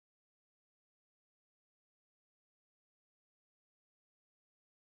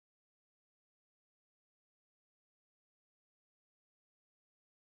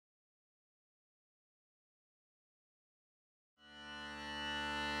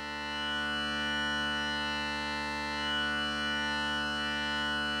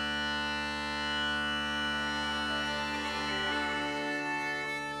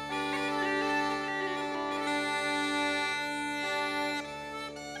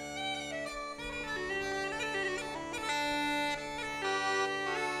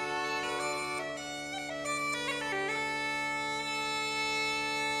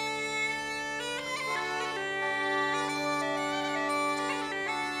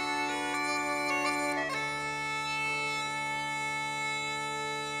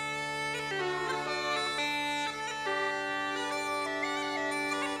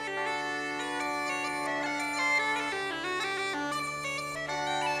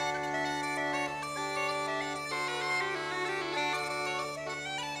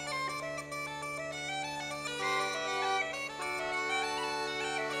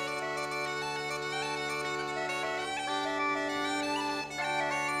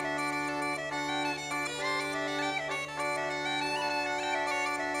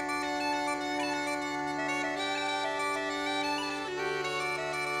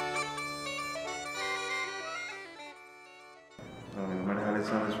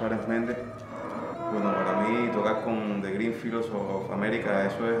Alexander Suárez Méndez. Bueno, para mí tocar con The Greenfields of America,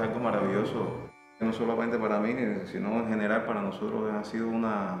 eso es algo maravilloso. No solamente para mí, sino en general para nosotros ha sido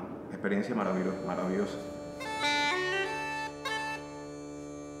una experiencia maravillosa.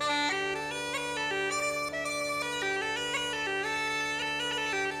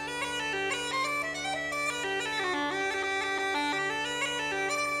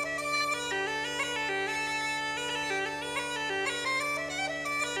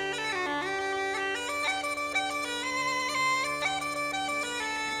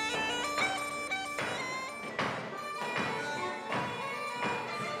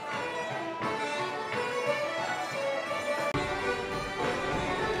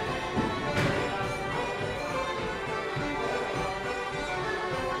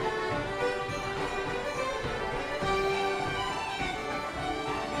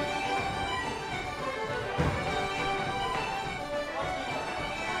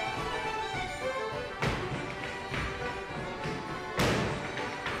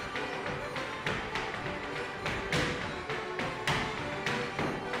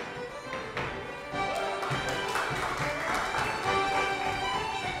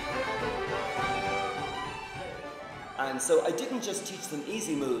 And so I didn't just teach them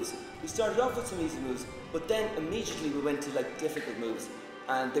easy moves. We started off with some easy moves, but then immediately we went to like difficult moves,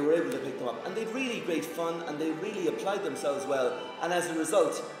 and they were able to pick them up. And they had really great fun, and they really applied themselves well. And as a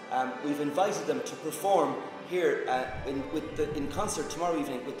result, we've invited them to perform here in concert tomorrow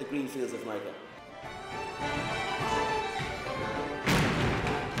evening with the Greenfields of America.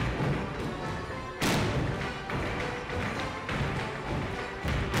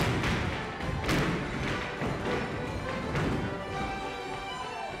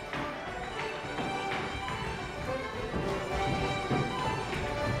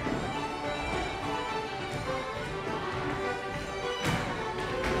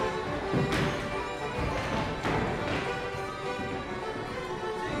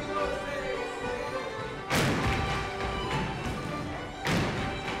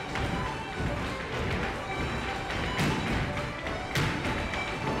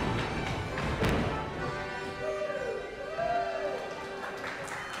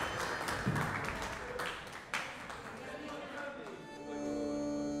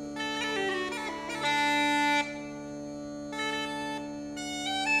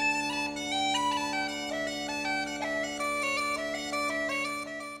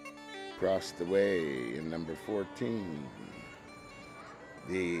 Across the way in number 14,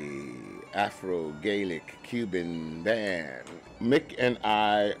 the Afro-Gaelic Cuban band. Mick and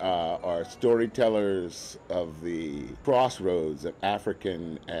I are storytellers of the crossroads of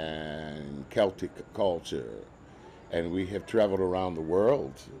African and Celtic culture, and we have traveled around the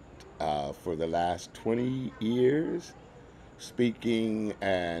world for the last 20 years, speaking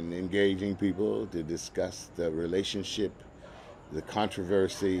and engaging people to discuss the relationship, the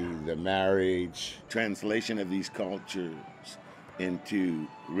controversy, the marriage, translation of these cultures into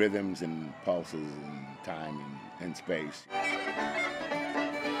rhythms and pulses in time and space.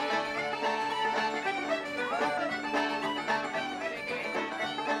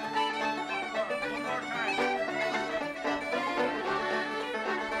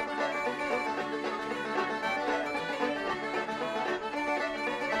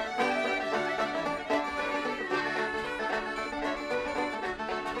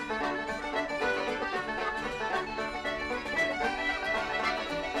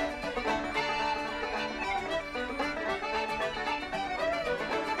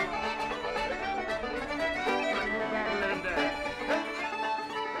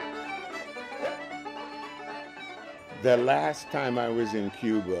 The last time I was in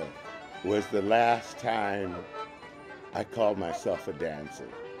Cuba was the last time I called myself a dancer.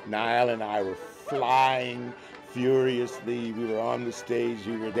 Niall and I were flying furiously. We were on the stage,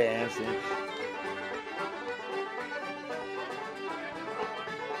 we were dancing.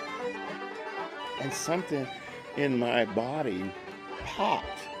 And something in my body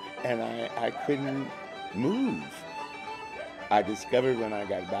popped, and I couldn't move. I discovered when I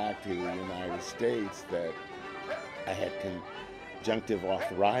got back to the United States that I had conjunctive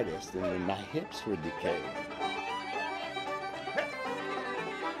arthritis, and then my hips were decayed.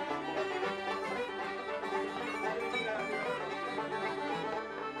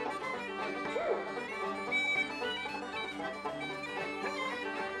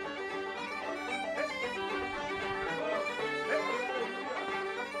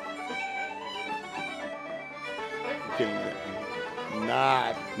 You can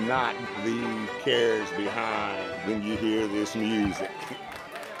not leave cares behind when you hear this music.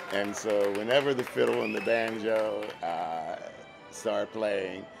 And so whenever the fiddle and the banjo start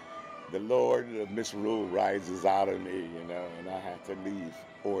playing, the Lord of misrule rises out of me, and I have to leave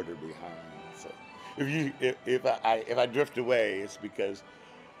order behind. So if I drift away, it's because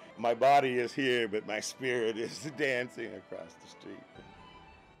my body is here, but my spirit is dancing across the street.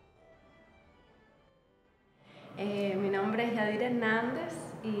 Mi nombre es Yadira Hernández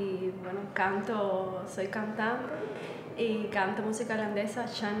y bueno, soy cantante y canto música irlandesa,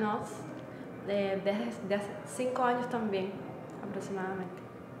 Shanos, desde hace 5 años también, aproximadamente.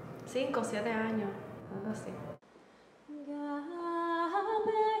 5 o 7 años, algo así.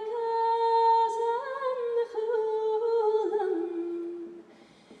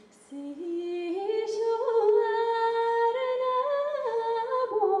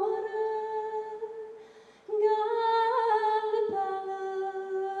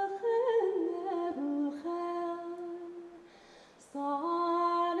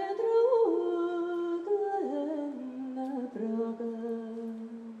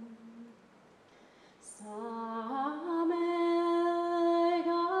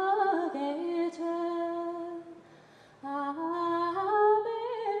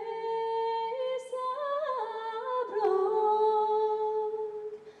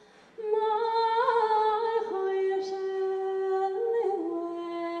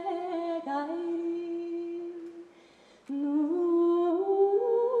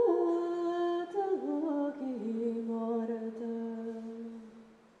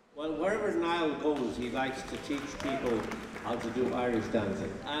 Well, wherever Niall goes, he likes to teach people how to do Irish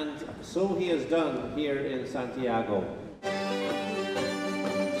dancing. And so he has done here in Santiago.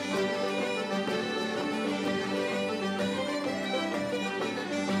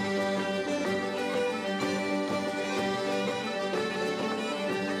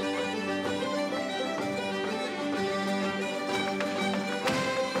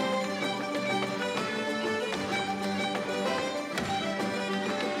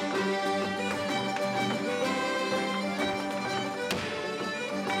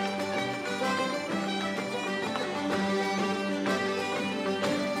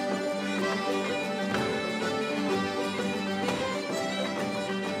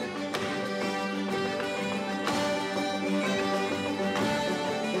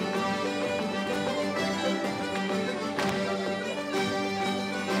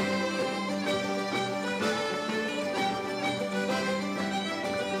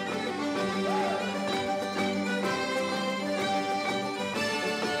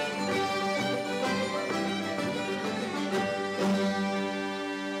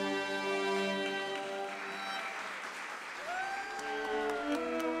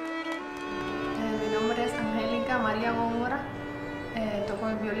 María Góngora, toco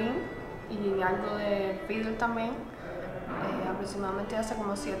el violín y algo de fiddle también, aproximadamente hace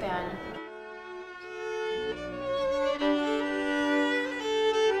como 7 años.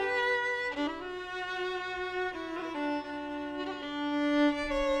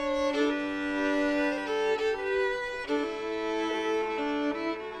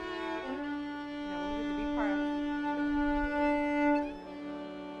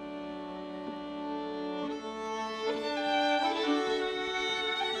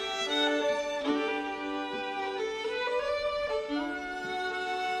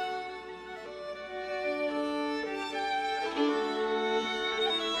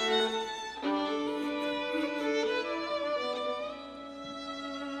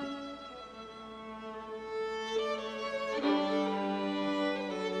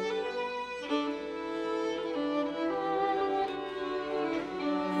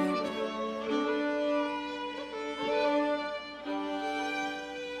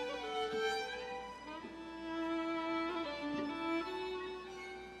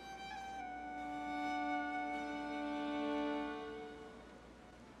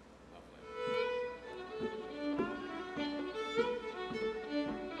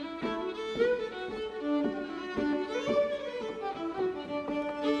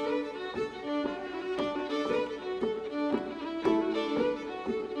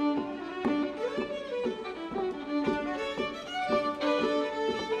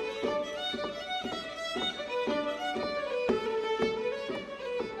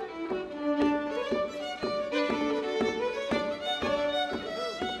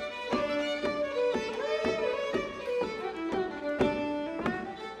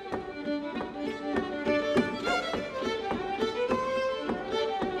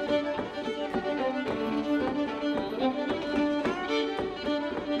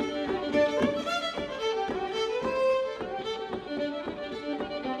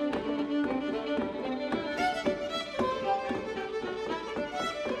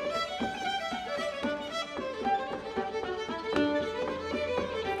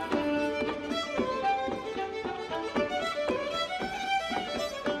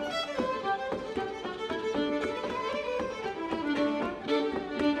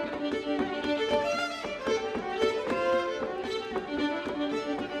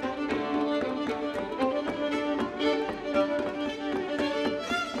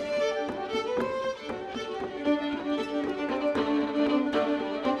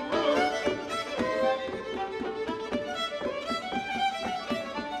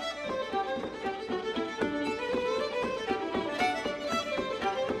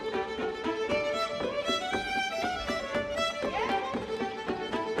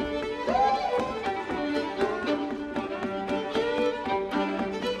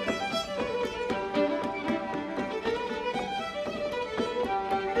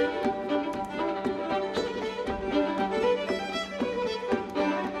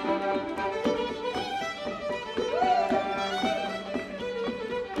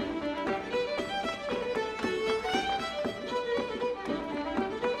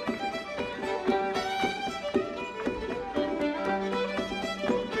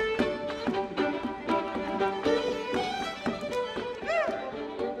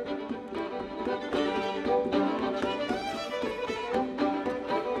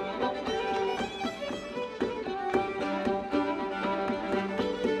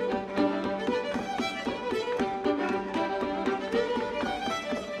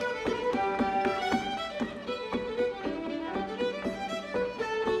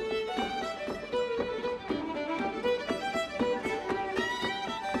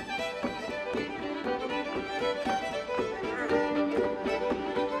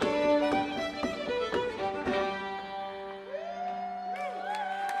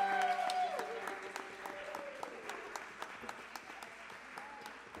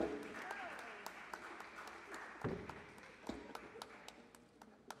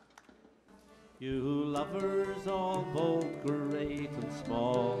 You lovers all, both great and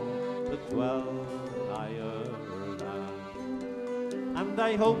small, that dwell in Ireland, and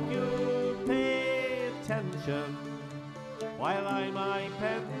I hope you pay attention while I my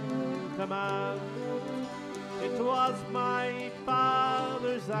pen command. It was my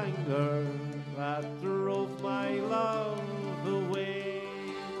father's anger that drove my love away,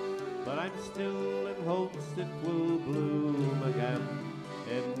 but I'm still in hopes it will bloom again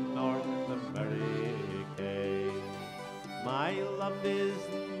in North America. My love is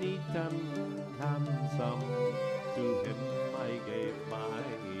neat and handsome, to him I gave my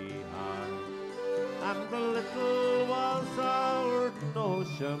heart, and the little was our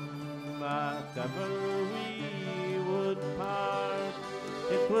notion that ever we would part.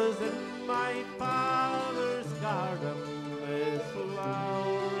 It was in my father's garden, this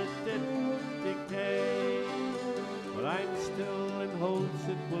flower it did decay, but I'm still in hopes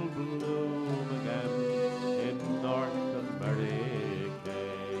it will bloom again in North America.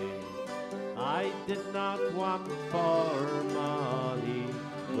 I did not want for money,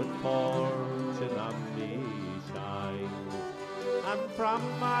 but fortune on me shines, and from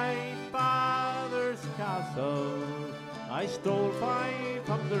my father's castle I stole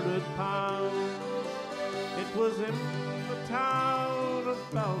 £500. It was in the town of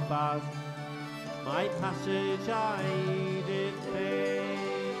Belfast my passage I did pay,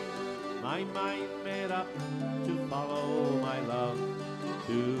 my mind made up to follow my love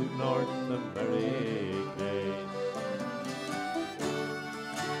to North America.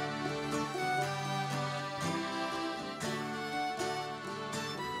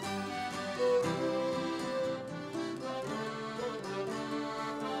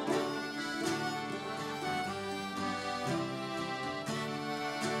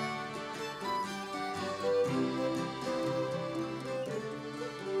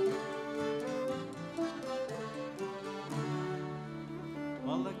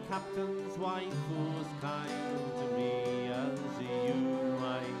 Well, the captain's wife was kind to me, as you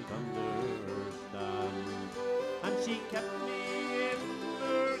might understand, and she kept me in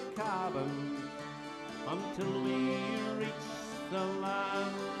her cabin until we reached the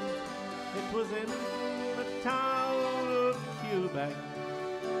land. It was in the town of Quebec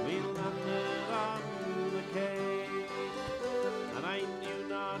we landed on the Cape, and I knew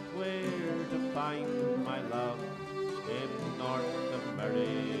not where to find my love in North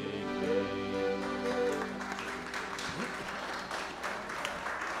America.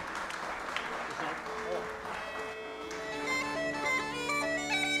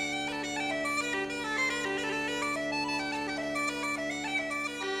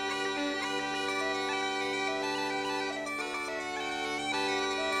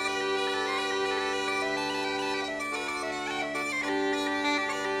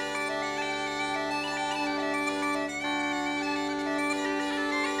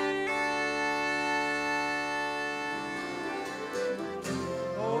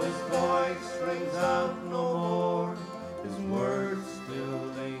 Rings out no more, his words still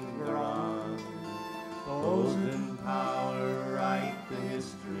linger on. Those in power write the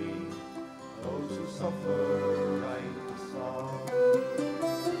history, those who suffer write the song.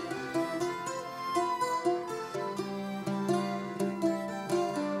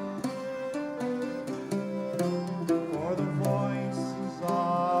 For the voices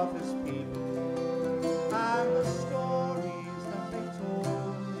of his people and the stories that they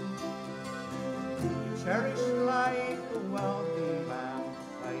told, cherished like a wealthy man,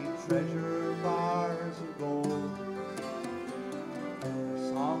 I treasure bars of gold.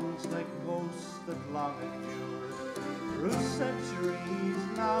 Songs like ghosts that long endured through centuries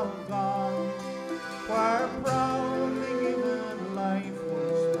now gone, where proudly given life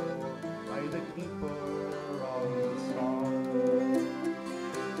once more by the keeper of the song.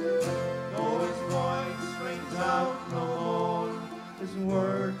 Though his voice rings out no more, his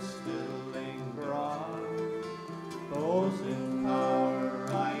words still linger on. Those in power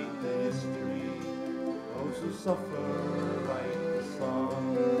write the history, those who suffer write the song.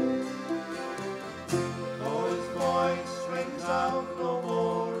 Though his voice rings out no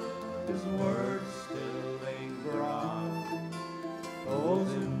more, his words still linger on.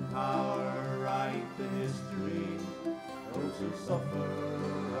 Those in power write the history, those who suffer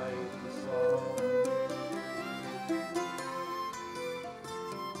write the song.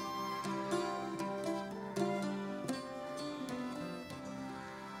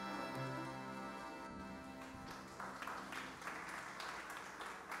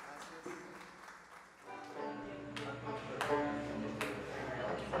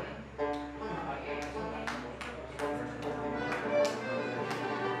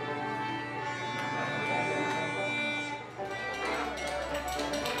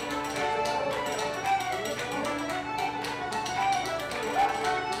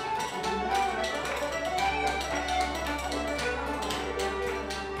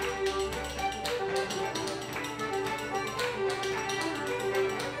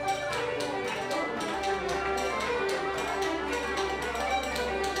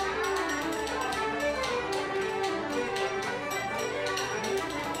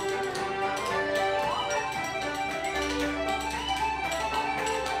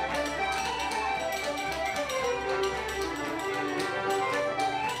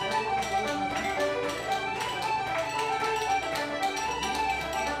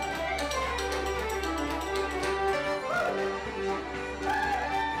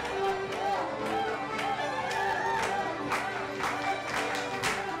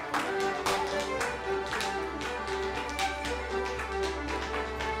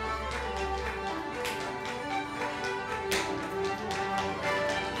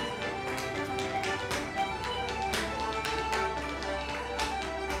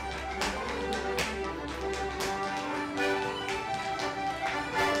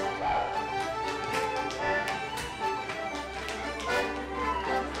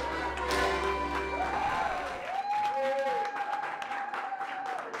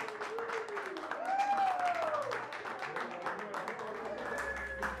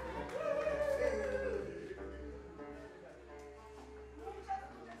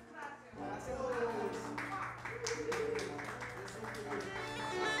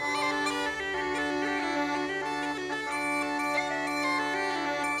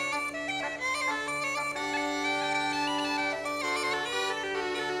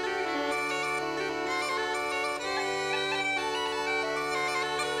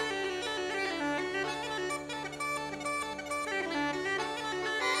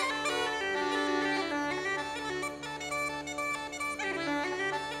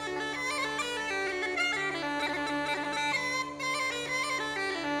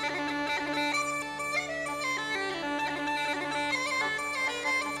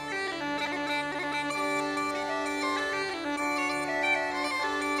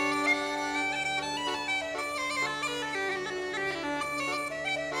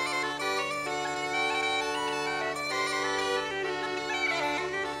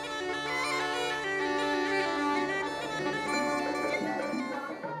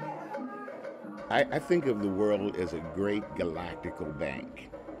 I think of the world as a great galactical bank.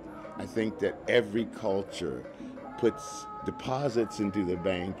 I think that every culture puts deposits into the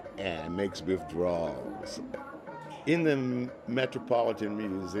bank and makes withdrawals. In the Metropolitan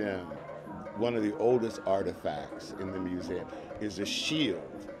Museum, one of the oldest artifacts in the museum is a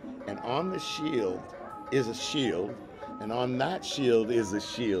shield. And on the shield is a shield, and on that shield is a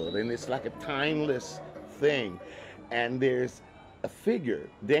shield. And it's like a timeless thing. And there's a figure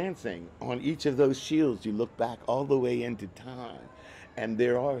dancing on each of those shields. You look back all the way into time, and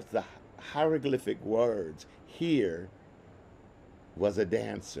there are the hieroglyphic words, "Here was a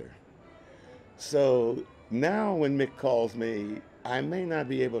dancer." So now when Mick calls me, I may not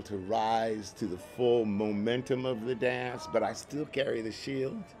be able to rise to the full momentum of the dance, but I still carry the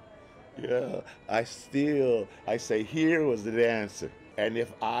shield. Yeah, I say, "Here was the dancer." And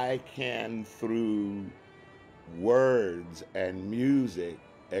if I can, through words and music,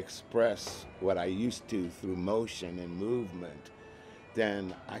 express what I used to through motion and movement,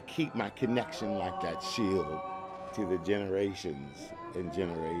 then I keep my connection like that shield to the generations and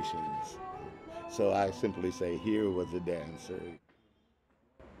generations. So I simply say, "Here was a dancer."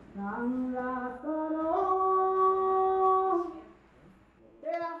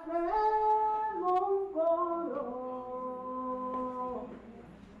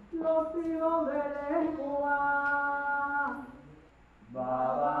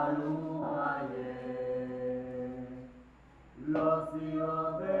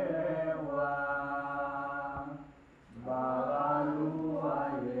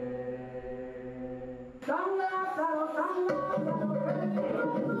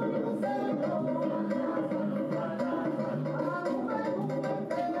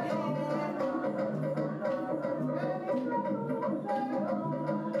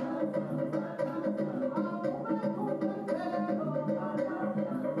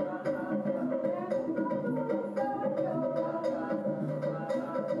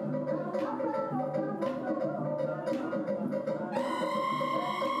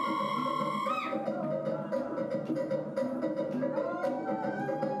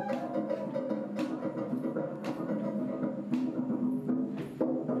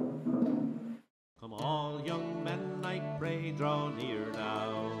 Come all young men, I pray, draw near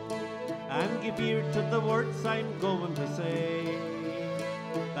now, and give ear to the words I'm going to say.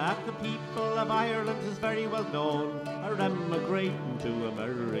 That the people of Ireland is very well known, are emigrating to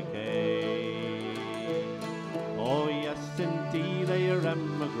America. Oh yes, indeed they are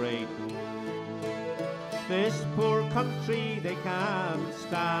emigrating. This poor country they can't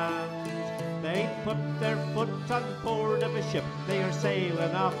stand. They put their foot on board of a ship, they are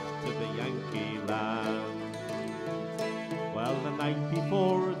sailing off to the Yankee land. Well, the night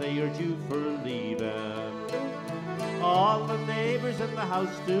before they are due for leaving, all the neighbours in the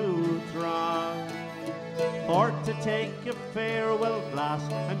house do throng, for to take a farewell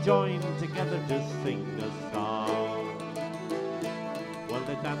blast and join together to sing a song. Well,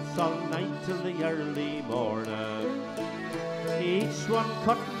 they dance all night till the early morning, each one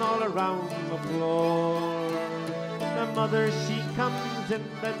cutting all around the floor. The mother, she comes in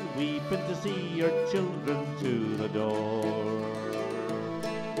and weeping to see her children to the door.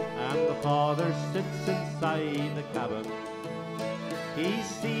 And the father sits inside the cabin, he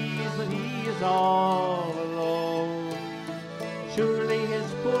sees that he is all alone. Surely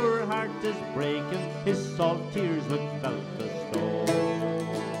his poor heart is breaking, his salt tears would melt the stone.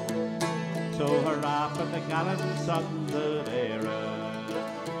 So hurrah for the gallant sons of Erin,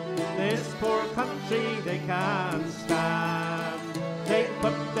 this poor country they can't stand. They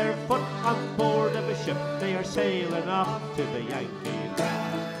put their foot on board of a ship, they are sailing off to the Yankee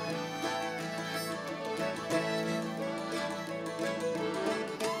land.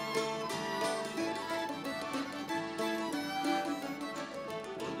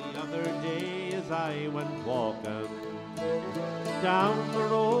 The other day as I went walking down the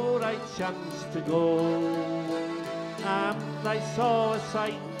road I chanced to go, and I saw a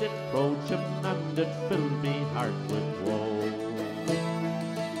sight approaching, and it filled me heart with woe.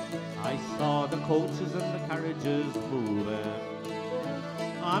 I saw the coaches and the carriages moving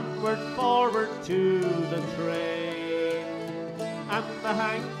onward, forward to the train, and the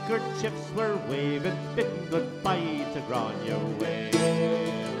handkerchiefs were waving, bidding goodbye to Gronoway.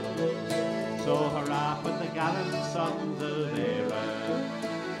 So hurrah for the gallant sons of Erin,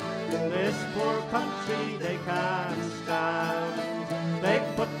 this poor country they can't stand. They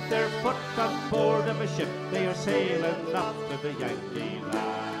put their foot on board of a ship, they are sailing off to the Yankee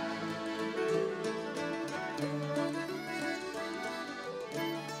land.